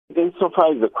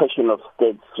Insofar as the question of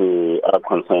states are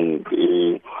concerned,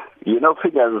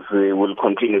 figures will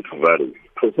continue to vary,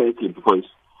 precisely because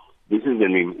this is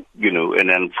an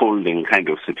unfolding kind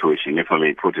of situation, if I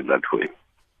may put it that way.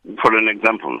 For an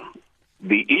example,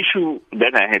 the issue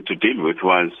that I had to deal with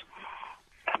was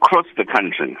across the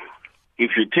country.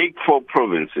 If you take 4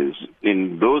 provinces,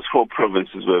 in those 4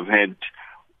 provinces we've had,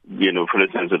 for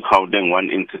instance, at Gauteng, one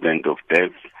incident of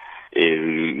death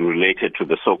related to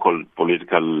the so-called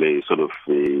political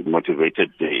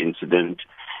motivated incident.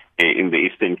 In the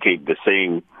Eastern Cape, the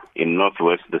same. In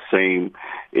Northwest, the same.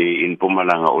 In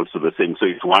Mpumalanga, also the same. So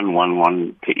it's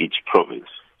 1 per each province.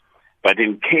 But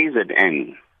in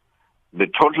KZN, the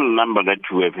total number that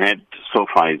we have had so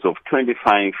far is of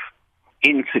 25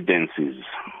 incidences,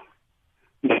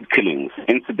 not killings,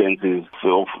 incidences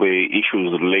of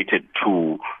issues related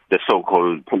to the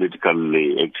so-called political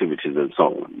activities and so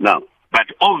on. Now, but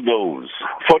of those,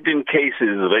 14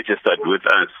 cases registered with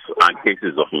us are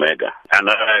cases of murder.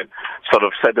 Another sort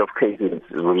of set of cases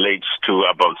relates to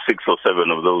about 6 or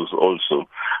 7 of those also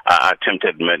are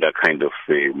attempted murder kind of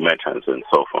matters and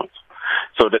so forth.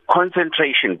 So the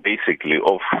concentration basically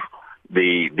of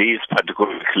these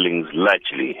particular killings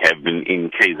largely have been in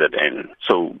KZN.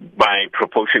 So by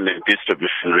proportionate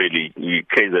distribution, really,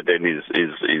 KZN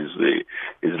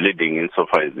is leading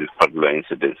insofar as these particular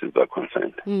incidences are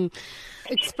concerned.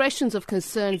 Expressions of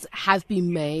concerns have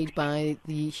been made by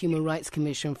the Human Rights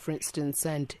Commission, for instance,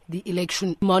 and the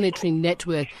Election Monitoring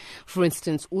Network, for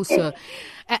instance, also.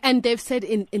 And they've said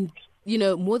in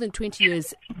more than 20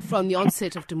 years from the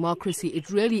onset of democracy, it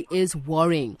really is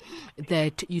worrying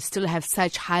that you still have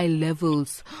such high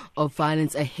levels of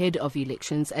violence ahead of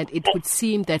elections. And it would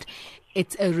seem that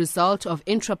it's a result of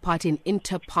intra-party and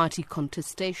inter-party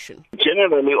contestation.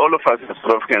 Generally, all of us as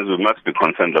South Africans, we must be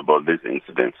concerned about these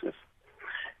incidences.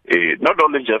 Not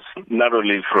only just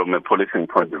narrowly from a policing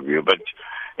point of view, but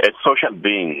as social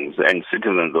beings and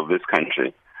citizens of this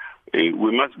country,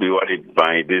 we must be worried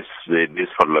by this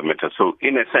matter. So,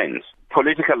 in a sense,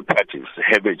 political parties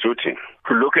have a duty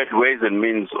to look at ways and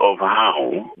means of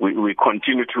how we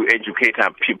continue to educate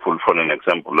our people, for an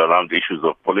example, around issues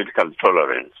of political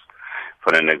tolerance.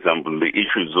 For an example, the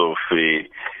issues of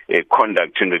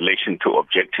conduct in relation to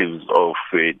objectives of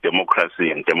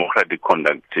democracy and democratic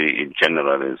conduct in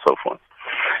general and so forth.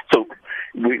 So,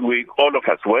 we all of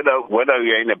us, whether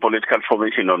we are in a political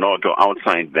formation or not, or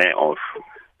outside thereof,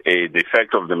 the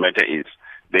fact of the matter is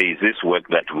there is this work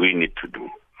that we need to do.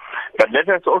 But let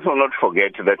us also not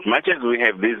forget that much as we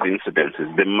have these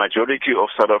incidences, the majority of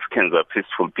South Africans are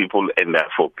peaceful people and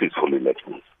therefore peaceful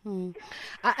elections.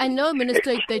 I know,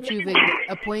 Minister, that you've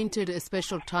appointed a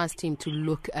special task team to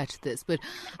look at this, but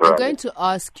I'm going to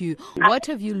ask you, what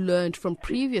have you learned from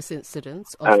previous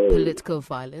incidents of political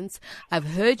violence? I've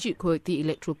heard you quote the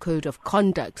Electoral Code of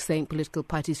Conduct, saying political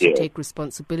parties should take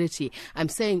responsibility. I'm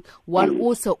saying one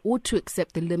also ought to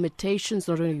accept the limitations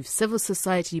not only of civil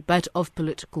society but of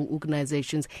political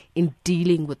organizations in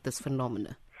dealing with this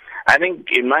phenomena. I think,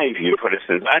 in my view, for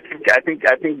instance, I think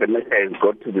the matter has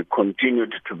got to be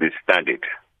continued to be studied.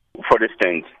 For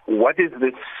instance, what is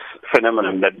this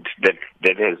phenomenon that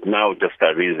has now just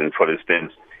arisen, for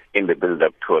instance, in the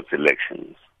build-up towards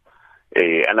elections?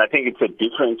 And I think it's a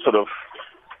different sort of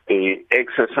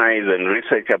exercise and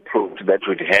research approach that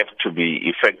would have to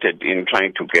be effected in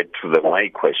trying to get to the why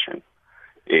question.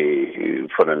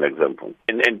 For an example,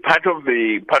 and part of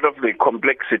the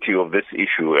complexity of this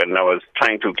issue, and I was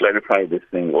trying to clarify this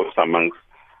thing also amongst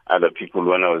other people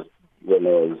when I was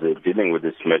dealing with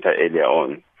this matter earlier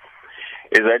on,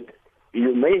 is that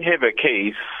you may have a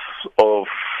case of,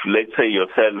 let's say,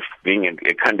 yourself being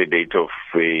a candidate of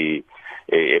a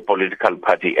political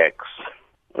party X,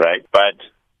 right? But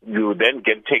you then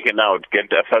get taken out,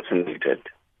 get assassinated.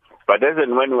 But as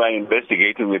and when we are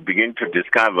investigating, we begin to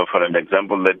discover, for an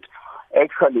example, that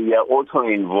actually we are also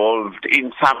involved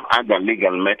in some other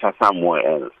legal matter somewhere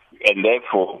else. And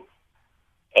therefore,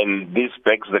 and this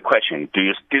begs the question, do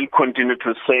you still continue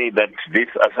to say that this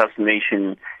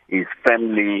assassination is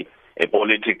family, a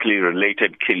politically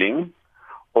related killing,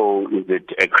 or is it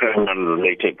a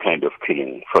criminal-related kind of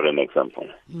killing, for an example?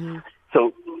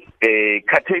 So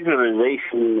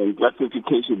categorization and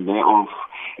classification thereof,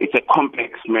 it's a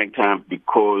complex matter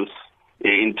because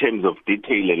in terms of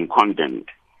detail and content,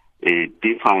 it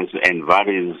differs and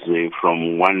varies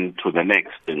from one to the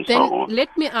next and then, so on.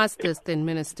 Let me ask this then,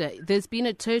 Minister. There's been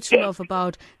a total of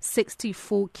about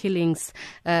 64 killings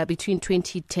between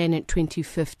 2010 and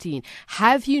 2015.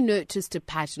 Have you noticed a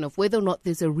pattern of whether or not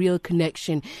there's a real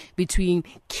connection between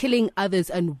killing others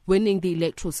and winning the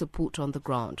electoral support on the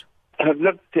ground? I have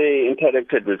not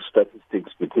interacted with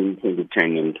statistics between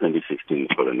 2010 and 2015,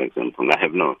 for an example. I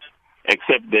have not.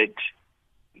 Except that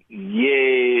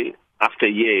year after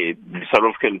year, the South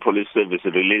African Police Service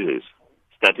releases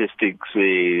statistics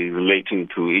relating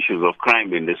to issues of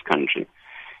crime in this country.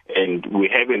 And we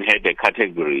haven't had a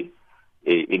category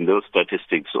in those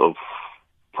statistics of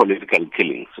political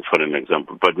killings, for an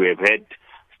example. But we have had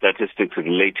statistics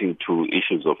relating to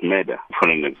issues of murder, for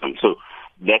an example. So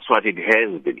that's what it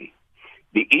has been.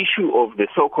 The issue of the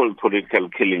so-called political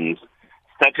killings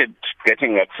started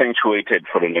getting accentuated,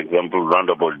 for an example, around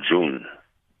about June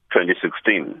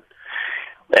 2016.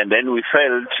 And then we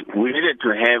felt we needed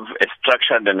to have a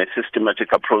structured and a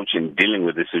systematic approach in dealing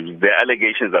with this. The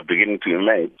allegations are beginning to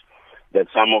emerge that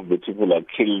some of the people are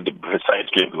killed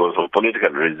precisely because of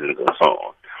political reasons and so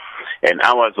on. And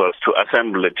ours was to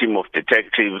assemble a team of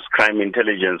detectives, crime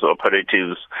intelligence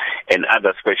operatives, and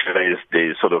other specialized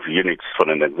sort of units, for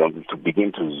an example, to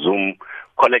begin to zoom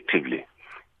collectively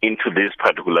into these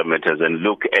particular matters and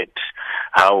look at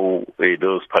how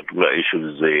those particular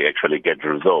issues actually get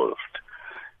resolved.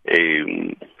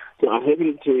 So I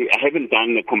haven't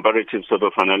done a comparative sort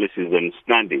of analysis and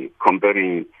study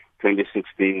comparing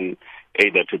 2016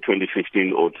 either to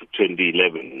 2015 or to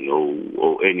 2011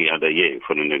 or any other year,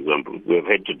 for an example. We have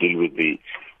had to deal with the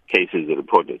cases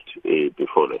reported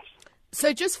before us.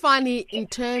 So just finally, in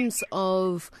terms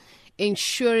of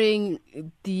ensuring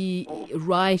the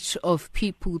right of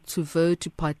people to vote, to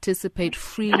participate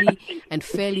freely and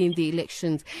fairly in the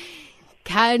elections,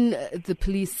 can the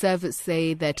police service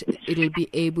say that it'll be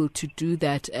able to do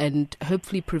that and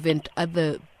hopefully prevent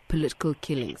other political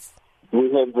killings? We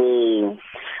have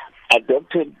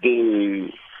adopted the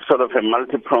sort of a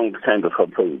multi-pronged kind of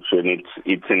approach, and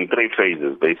it's in three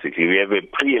phases, basically. We have a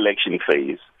pre-election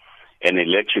phase, an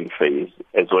election phase,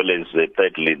 as well as,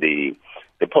 thirdly,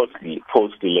 the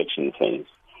post-election phase.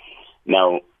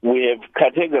 Now, we have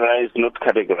we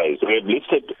have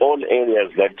listed all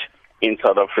areas that in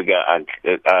South Africa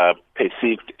are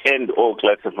perceived and or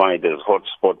classified as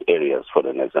hotspot areas, for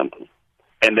an example.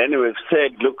 And then we've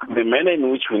said, look, the manner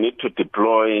in which we need to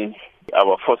deploy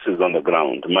our forces on the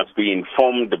ground must be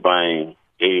informed by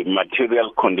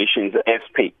material conditions as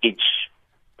per each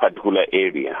particular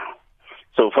area.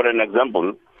 So, for an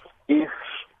example, if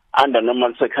under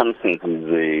normal circumstances,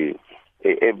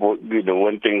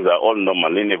 when things are all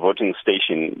normal in a voting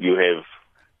station,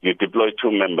 you deploy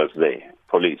 2 members there,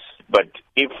 police. But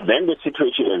if then the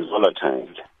situation is volatile,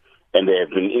 and there have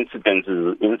been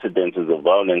incidences of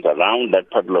violence around that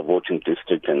particular voting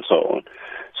district and so on.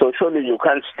 So surely you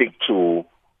can't stick to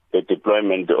the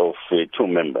deployment of 2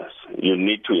 members. You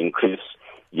need to increase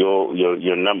your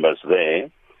numbers there,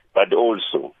 but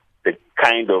also the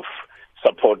kind of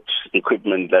support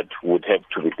equipment that would have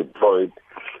to be deployed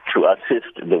to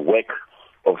assist the work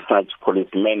of such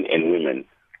policemen and women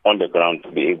on the ground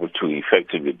to be able to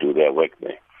effectively do their work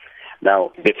there.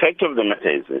 Now, the fact of the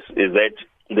matter is that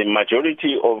the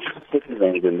majority of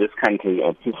citizens in this country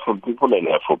are peaceful people and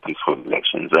are for peaceful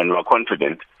elections. And we're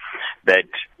confident that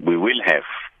we will have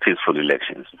peaceful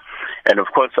elections. And of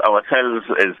course, ourselves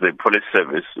as the police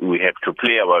service, we have to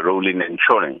play our role in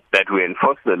ensuring that we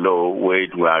enforce the law where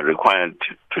we are required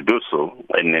to do so,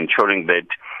 and ensuring that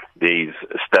there is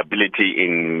stability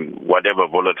in whatever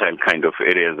volatile kind of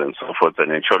areas and so forth,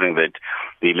 and ensuring that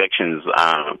the elections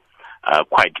are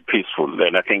quite peaceful.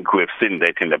 And I think we've seen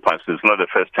that in the past. It's not the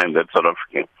first time that South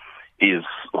Africa is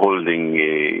holding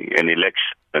an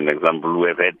election. An example, we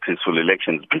have had peaceful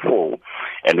elections before,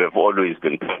 and we have always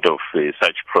been part of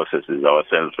such processes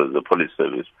ourselves as the police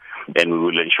service. And we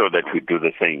will ensure that we do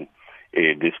the same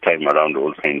this time around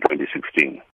also in 2016.